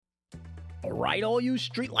Alright, all you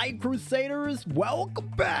streetlight crusaders, welcome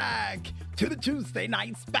back to the Tuesday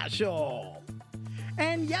Night Special.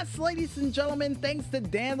 And yes, ladies and gentlemen, thanks to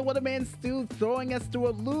Dan the Weatherman Stu throwing us through a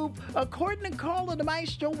loop, according to Carlo the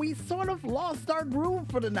Maestro, we sort of lost our groove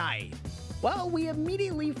for the night. Well, we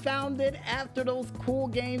immediately found it after those cool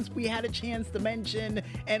games we had a chance to mention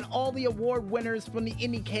and all the award winners from the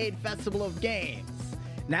Indy Festival of Games.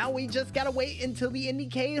 Now we just gotta wait until the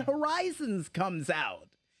Indy Horizons comes out.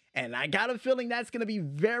 And I got a feeling that's gonna be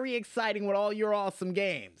very exciting with all your awesome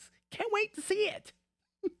games. Can't wait to see it.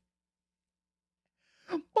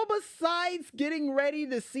 But besides getting ready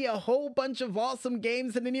to see a whole bunch of awesome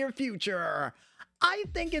games in the near future, I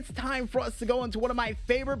think it's time for us to go into one of my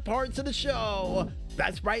favorite parts of the show.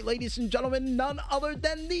 That's right, ladies and gentlemen, none other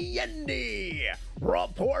than the Indy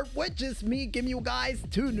Report, which is me giving you guys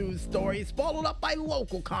two news stories followed up by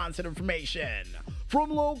local concert information from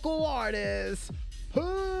local artists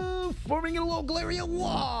performing in a local area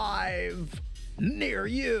live near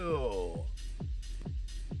you.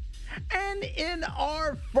 And in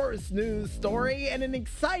our first news story, and an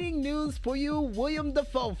exciting news for you William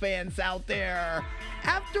Dafoe fans out there,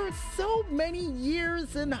 after so many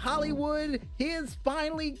years in Hollywood, he has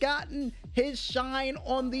finally gotten his shine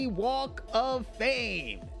on the Walk of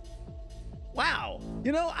Fame. Wow,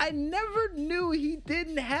 you know, I never knew he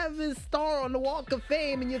didn't have his star on the Walk of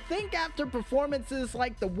Fame, and you think after performances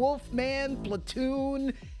like The Wolfman,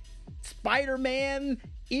 Platoon, Spider-Man,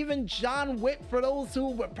 even John Wick, for those who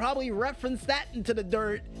would probably reference that into the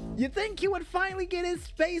dirt, you think he would finally get his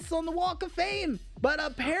face on the Walk of Fame, but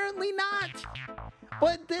apparently not.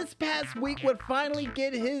 But this past week would finally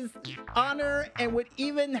get his honor and would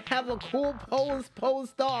even have a cool pose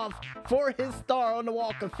posed off for his star on the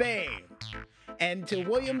Walk of Fame. And to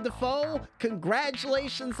William Dafoe,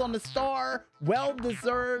 congratulations on the star, well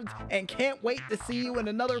deserved, and can't wait to see you in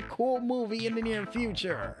another cool movie in the near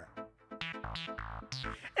future.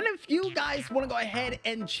 And if you guys want to go ahead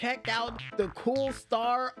and check out the cool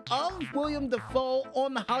star of William Dafoe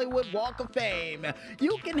on the Hollywood Walk of Fame,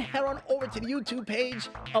 you can head on over to the YouTube page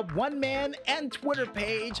of One Man and Twitter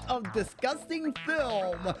page of Disgusting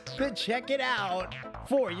Film to check it out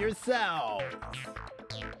for yourselves.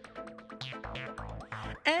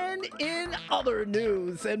 And in other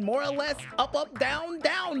news, and more or less up,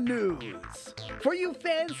 down news, for you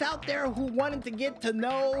fans out there who wanted to get to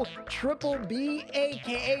know Triple B,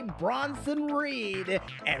 aka Bronson Reed,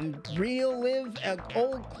 and relive an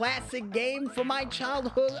old classic game from my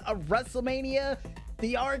childhood of WrestleMania,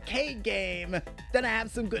 the arcade game, then I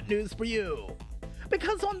have some good news for you.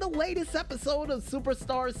 Because on the latest episode of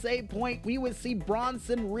Superstar Save Point, we would see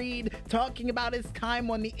Bronson Reed talking about his time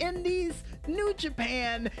on the Indies, New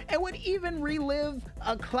Japan, and would even relive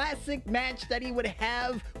a classic match that he would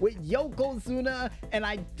have with Yokozuna and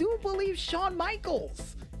I do believe Shawn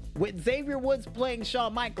Michaels, with Xavier Woods playing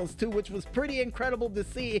Shawn Michaels too, which was pretty incredible to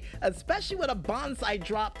see, especially with a bonsai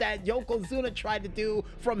drop that Yokozuna tried to do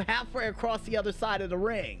from halfway across the other side of the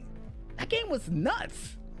ring. That game was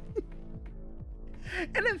nuts.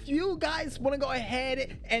 And if you guys want to go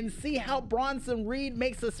ahead and see how Bronson Reed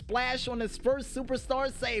makes a splash on his first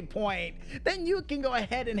Superstar Save Point, then you can go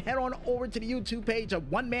ahead and head on over to the YouTube page of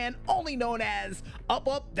One Man, only known as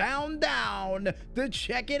Up, Down, to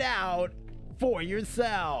check it out for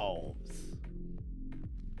yourselves.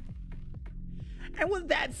 And with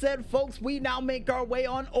that said, folks, we now make our way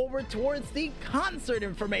on over towards the concert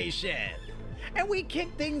information. And we kick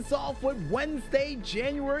things off with Wednesday,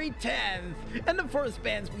 January 10th. And the first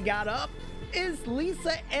bands we got up is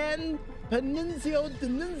Lisa Ann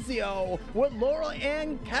D'Annunzio with Laurel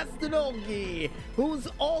Ann Castanoghi, who's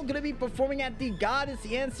all going to be performing at the God is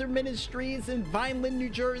the Answer Ministries in Vineland, New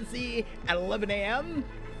Jersey at 11 a.m.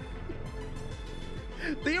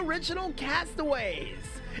 The Original Castaways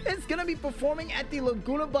is going to be performing at the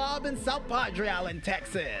Laguna Bob in South Padre Island,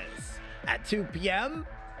 Texas at 2 p.m.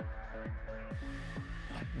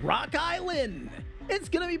 Rock Island is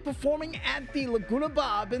going to be performing at the Laguna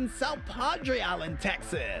Bob in South Padre Island,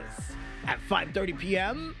 Texas at 5:30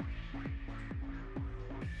 p.m.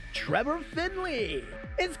 Trevor Finley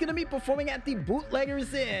is going to be performing at the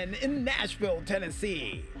Bootleggers Inn in Nashville,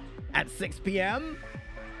 Tennessee at 6 p.m.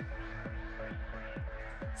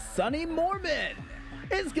 Sonny Mormon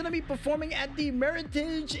is going to be performing at the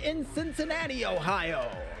Meritage in Cincinnati, Ohio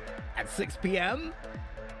at 6 p.m.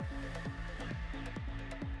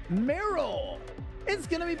 Meryl is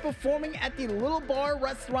going to be performing at the Little Bar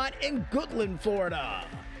Restaurant in Goodland, Florida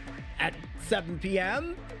at 7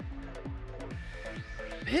 p.m.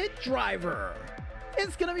 Pit Driver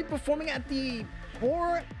is going to be performing at the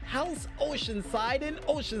Horror House Oceanside in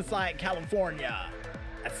Oceanside, California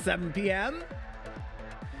at 7 p.m.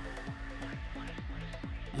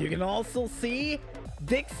 You can also see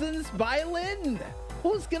Dixon's Violin,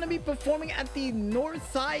 who's going to be performing at the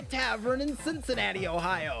Northside Tavern in Cincinnati,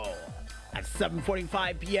 Ohio, at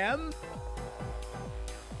 7:45 p.m.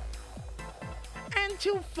 And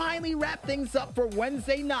to finally wrap things up for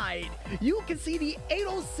Wednesday night, you can see the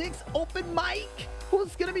 806 Open Mic,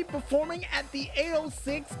 who's going to be performing at the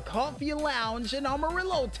 806 Coffee Lounge in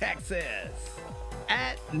Amarillo, Texas,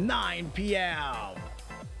 at 9 p.m.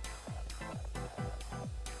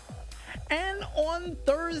 And on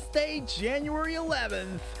Thursday, January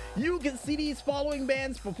 11th, you can see these following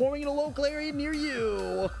bands performing in a local area near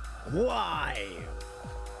you live.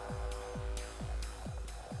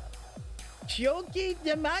 Choki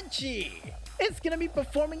Demachi is going to be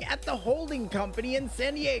performing at the Holding Company in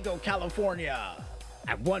San Diego, California,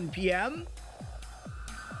 at 1 p.m.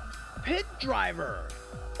 Pit Driver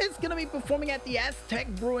is going to be performing at the Aztec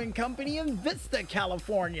Brewing Company in Vista,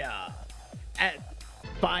 California, at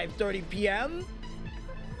 5:30 p.m.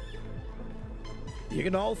 You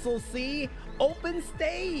can also see Open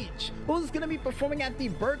Stage, who's going to be performing at the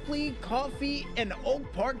Berkeley Coffee in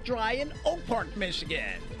Oak Park Dry in Oak Park,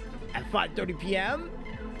 Michigan, at 5:30 p.m.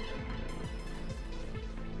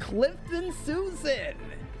 Clifton Susan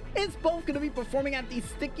is both going to be performing at the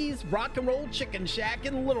Sticky's Rock and Roll Chicken Shack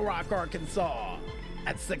in Little Rock, Arkansas,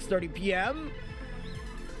 at 6:30 p.m.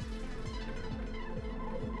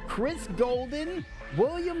 Chris Golden,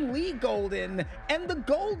 William Lee Golden, and the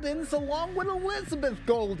Goldens along with Elizabeth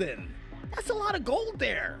Golden. That's a lot of gold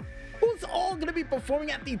there. Who's all going to be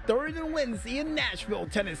performing at the 3rd and Lindsay in Nashville,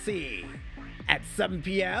 Tennessee, at 7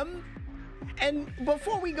 p.m. And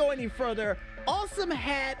before we go any further, awesome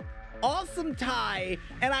hat, awesome tie,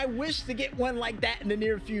 and I wish to get one like that in the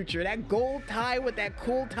near future. That gold tie with that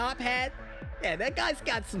cool top hat. Yeah, that guy's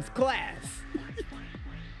got some class.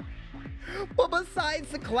 But besides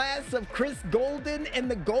the class of Chris Golden and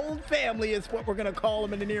the Gold family is what we're going to call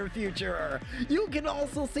him in the near future, you can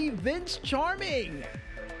also see Vince Charming,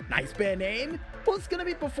 nice band name, who's going to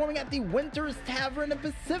be performing at the Winters Tavern in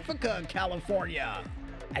Pacifica, California,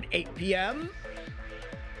 at 8 p.m.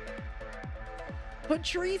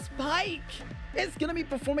 Patrice Pike is going to be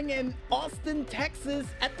performing in Austin, Texas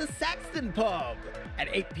at the Saxton Pub at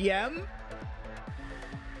 8 p.m.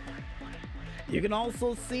 You can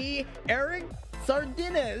also see Eric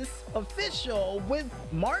Sardinas official with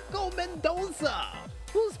Marco Mendoza,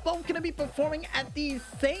 who's both going to be performing at the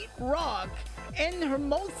St. Rock in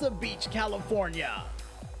Hermosa Beach, California,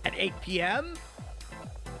 at 8 p.m.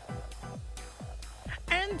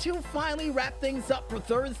 And to finally wrap things up for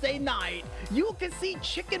Thursday night, you can see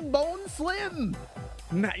Chicken Bone Slim,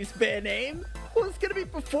 nice band name, who's going to be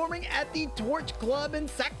performing at the Torch Club in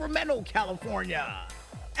Sacramento, California,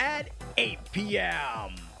 at 8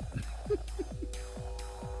 p.m.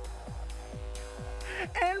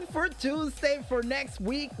 And for Tuesday for next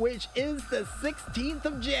week, which is the 16th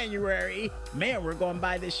of January, man, we're going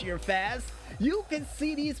by this year fast, you can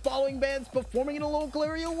see these following bands performing in a local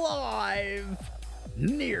area live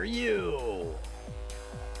near you.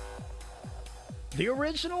 The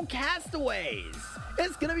Original Castaways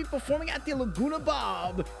is going to be performing at the Laguna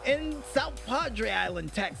Bob in South Padre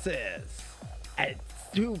Island, Texas, at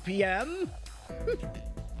 2 p.m.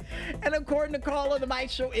 And according to Carl on the Mike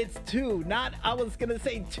Show, it's 2. Not, I was going to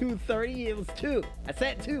say 2:30, it was 2. I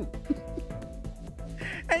said 2.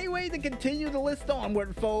 Anyway, to continue the list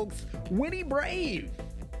onward, folks, Winnie Brave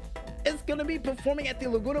is going to be performing at the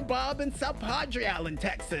Laguna Bob in South Padre Island,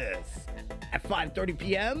 Texas, at 5:30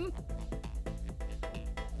 p.m.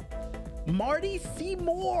 Marty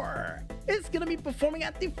Seymour is going to be performing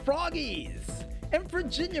at the Froggies in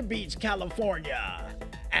Virginia Beach, California,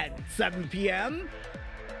 at 7 p.m.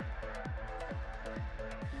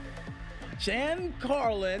 Jan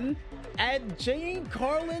Carlin at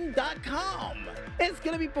janecarlin.com is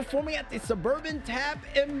going to be performing at the Suburban Tap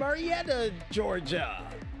in Marietta, Georgia,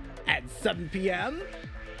 at 7 p.m.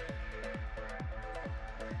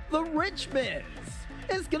 The Richmonds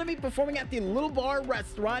is going to be performing at the Little Bar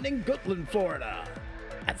Restaurant in Goodland, Florida,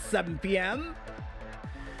 at 7 p.m.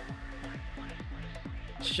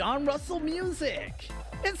 Sean Russell Music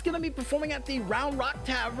is going to be performing at the Round Rock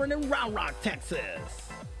Tavern in Round Rock, Texas,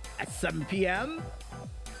 at 7 p.m.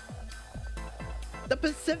 The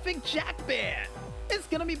Pacific Jack Band is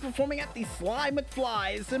going to be performing at the Sly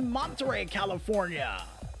McFly's in Monterey, California,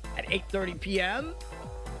 at 8:30 p.m.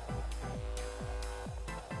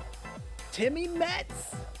 Timmy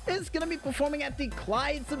Metz is going to be performing at the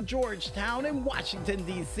Clydes of Georgetown in Washington,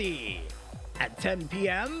 D.C. at 10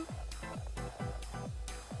 p.m.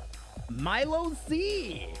 Milo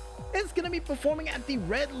Z is going to be performing at the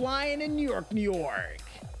Red Lion in New York, New York.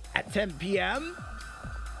 At 10 p.m.,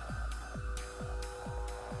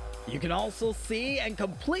 you can also see, and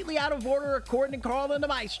completely out of order according to Carl and the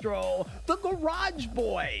Maestro, the Garage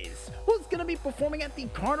Boys, who's going to be performing at the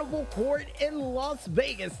Carnival Court in Las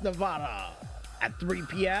Vegas, Nevada. At 3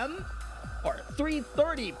 p.m., or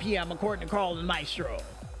 3:30 p.m. according to Carl and the Maestro.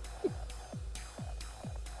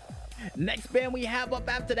 Next band we have up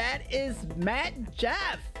after that is Matt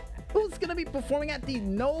Jeff, who's going to be performing at the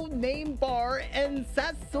No Name Bar in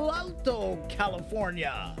Sausalito,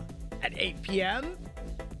 California. At 8 p.m.,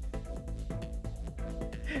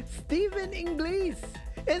 Steven Inglis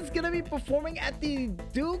is going to be performing at the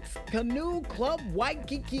Duke's Canoe Club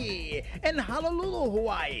Waikiki in Honolulu,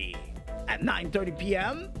 Hawaii. At 9:30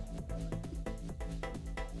 p.m.,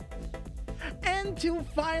 and to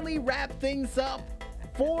finally wrap things up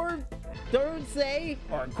for Thursday,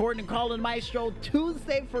 or according to Colin Maestro,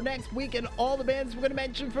 Tuesday for next week, and all the bands we're going to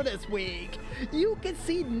mention for this week, you can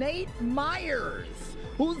see Nate Myers,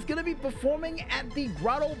 who's going to be performing at the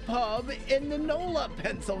Grotto Pub in Nola,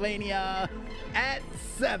 Pennsylvania at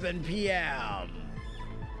 7 p.m.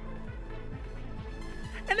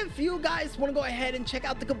 And if you guys want to go ahead and check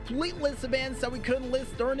out the complete list of bands that we couldn't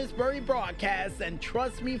list during this very broadcast, and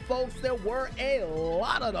trust me folks, there were a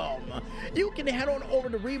lot of them, you can head on over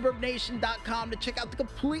to ReverbNation.com to check out the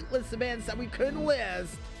complete list of bands that we couldn't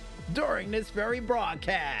list during this very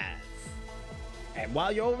broadcast. And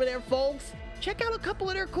while you're over there folks, check out a couple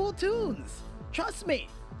of their cool tunes. Trust me,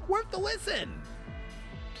 worth the listen.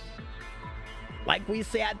 Like we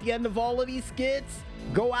say at the end of all of these skits,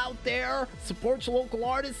 go out there, support your local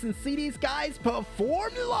artists, and see these guys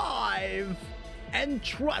perform live. And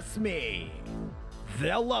trust me,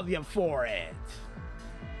 they'll love you for it.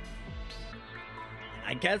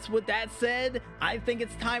 I guess with that said, I think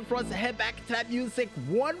it's time for us to head back into that music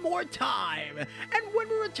one more time. And when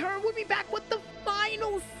we return, we'll be back with the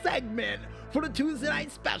final segment for the Tuesday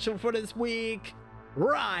Night Special for this week,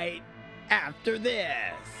 right after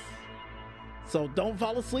this. So don't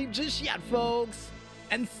fall asleep just yet, folks,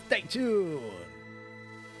 and stay tuned.